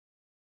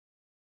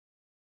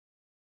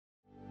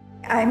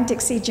I'm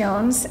Dixie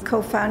Jones,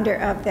 co-founder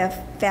of the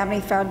Family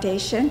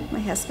Foundation, my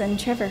husband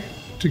Trevor.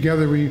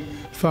 Together we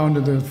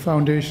founded the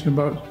foundation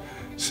about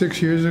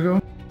 6 years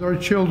ago. Our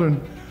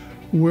children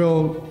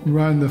will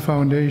run the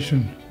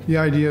foundation. The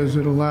idea is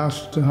it'll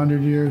last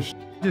 100 years.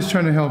 Just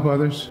trying to help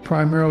others,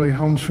 primarily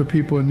homes for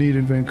people in need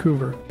in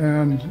Vancouver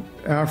and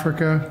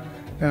Africa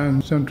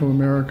and Central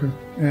America.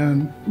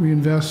 And we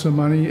invest some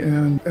money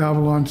in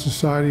Avalon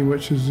Society,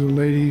 which is a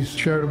ladies'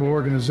 charitable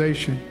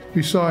organization.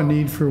 We saw a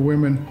need for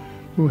women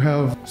who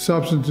have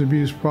substance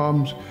abuse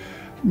problems.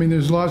 I mean,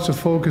 there's lots of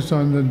focus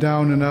on the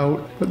down and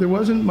out, but there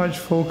wasn't much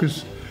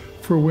focus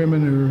for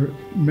women who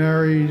are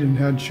married and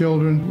had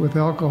children with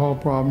alcohol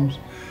problems.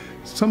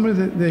 Somewhere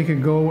that they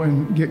could go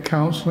and get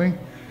counseling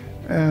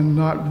and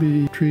not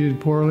be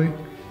treated poorly.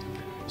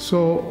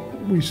 So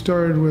we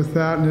started with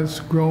that, and it's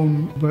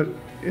grown, but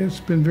it's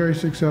been very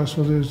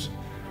successful. There's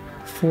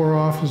 4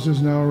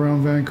 offices now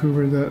around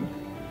Vancouver that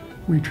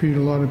we treat a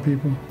lot of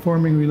people.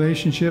 Forming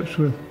relationships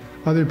with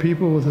other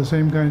people with the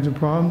same kinds of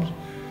problems,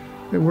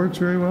 it works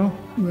very well.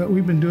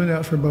 We've been doing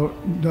that for about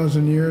a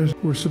dozen years.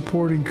 We're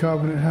supporting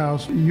Covenant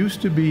House. It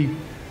used to be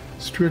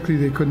strictly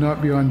they could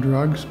not be on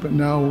drugs, but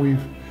now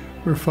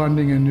we're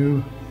funding a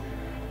new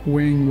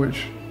wing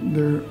which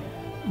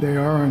they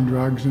are on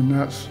drugs, and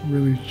that's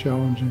really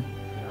challenging,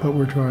 but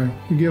we're trying.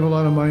 We give a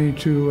lot of money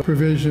to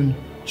Provision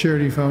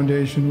Charity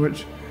Foundation,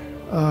 which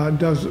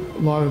does a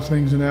lot of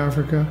things in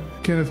Africa.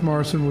 Kenneth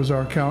Morrison was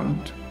our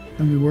accountant,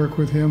 and we work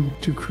with him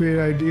to create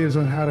ideas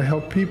on how to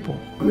help people.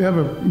 We have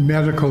a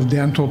medical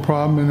dental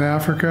problem in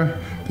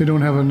Africa. They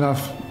don't have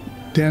enough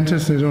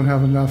dentists, they don't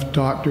have enough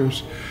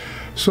doctors.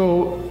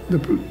 So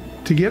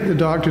to get the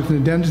doctors and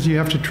the dentists, you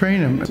have to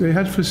train them. They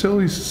had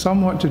facilities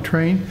somewhat to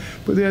train,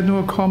 but they had no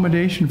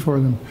accommodation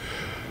for them.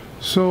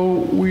 So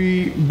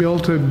we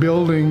built a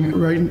building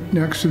right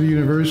next to the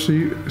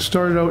university. It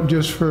started out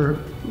just for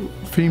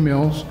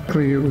females.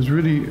 It was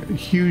really a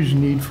huge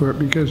need for it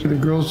because the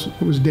girls,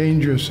 it was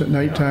dangerous at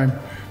nighttime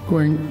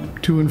going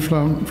to and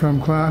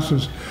from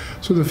classes.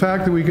 So the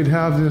fact that we could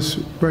have this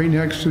right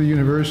next to the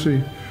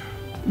university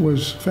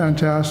was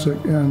fantastic.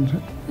 And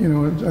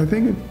I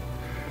think it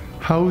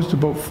housed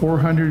about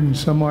 400 and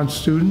some odd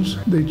students.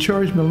 They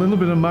charged them a little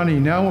bit of money.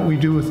 Now what we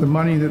do with the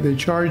money that they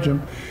charge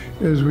them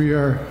is we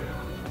are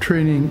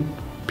training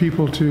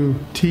people to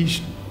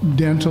teach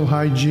dental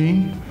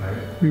hygiene.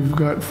 We've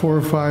got 4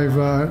 or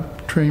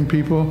 5 trained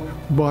people,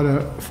 bought a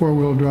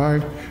 4-wheel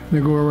drive, and they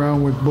go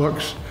around with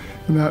books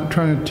and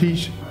trying to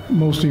teach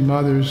mostly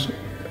mothers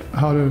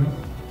how to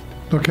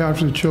look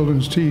after the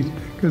children's teeth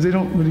because they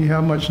don't really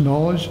have much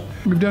knowledge.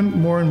 We've done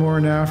more and more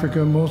in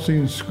Africa, mostly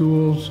in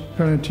schools,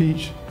 trying to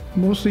teach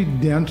mostly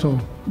dental.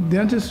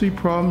 Dentistry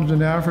problems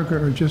in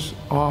Africa are just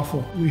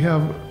awful. We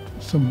have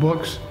some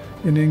books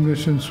in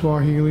English and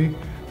Swahili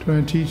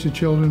trying to teach the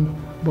children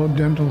about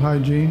dental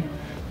hygiene.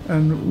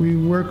 And we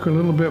work a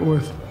little bit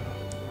with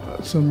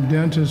some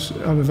dentists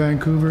out of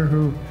Vancouver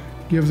who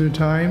give their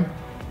time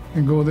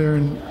and go there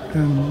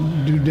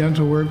and do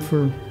dental work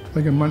for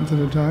like a month at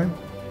a time,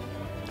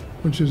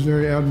 which is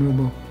very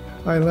admirable.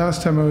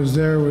 Last time I was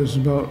there was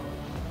about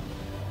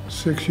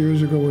 6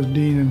 years ago with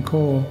Dean and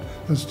Cole.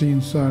 That's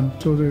Dean's son.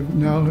 So they've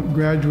now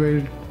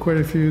graduated quite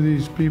a few of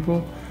these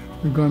people.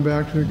 We've gone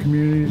back to their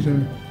communities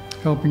and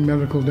helping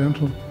medical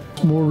dental.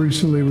 More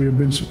recently, we have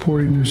been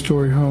supporting New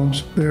Story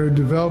Homes. They are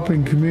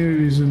developing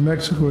communities in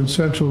Mexico and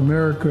Central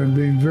America and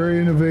being very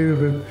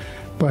innovative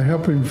by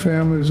helping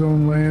families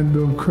own land,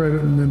 build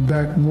credit, and then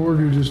back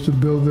mortgages to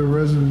build their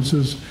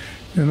residences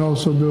and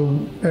also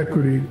build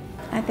equity.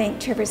 I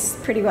think Trevor's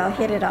pretty well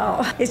hit it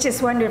all. It's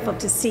just wonderful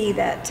to see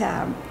that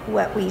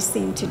what we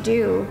seem to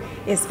do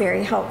is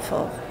very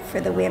helpful for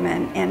the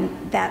women,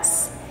 and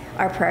that's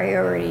our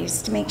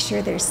priorities, to make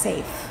sure they're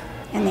safe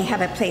and they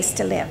have a place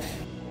to live.